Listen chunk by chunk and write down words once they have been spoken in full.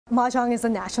Mahjong is a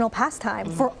national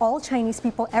pastime for all Chinese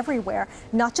people everywhere,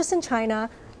 not just in China,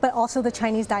 but also the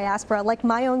Chinese diaspora. Like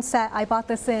my own set, I bought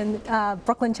this in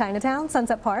Brooklyn, Chinatown,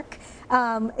 Sunset Park.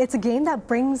 It's a game that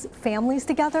brings families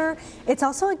together. It's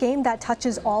also a game that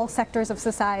touches all sectors of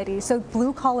society. So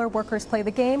blue-collar workers play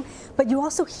the game, but you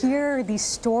also hear these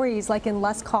stories, like in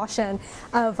Less Caution,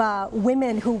 of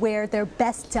women who wear their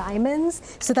best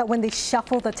diamonds so that when they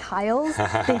shuffle the tiles,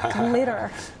 they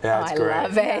glitter. That's great. I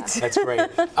love it. That's great.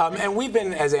 And we've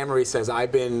been, as Anne-Marie says,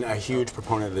 I've been a huge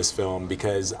proponent of this film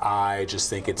because I just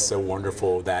think it's so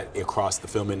wonderful that across the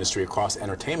film industry, across the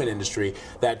entertainment industry,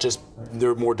 that just there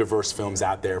are more diverse films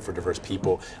out there for diverse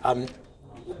people.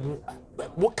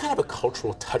 What kind of a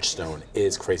cultural touchstone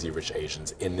is Crazy Rich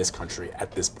Asians in this country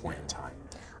at this point in time?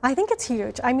 I think it's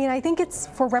huge. I mean, I think it's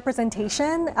for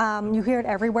representation. You hear it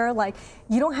everywhere. Like,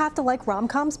 you don't have to like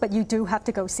rom-coms, but you do have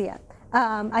to go see it.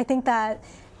 I think that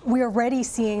we're already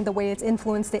seeing the way it's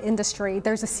influenced the industry.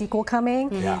 There's a sequel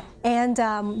coming, and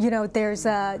you know, there's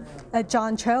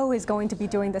John Cho is going to be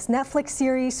doing this Netflix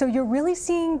series. So you're really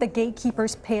seeing the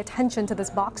gatekeepers pay attention to this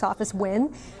box office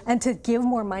win and to give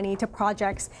more money to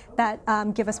projects that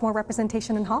give us more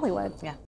representation in Hollywood. Yeah.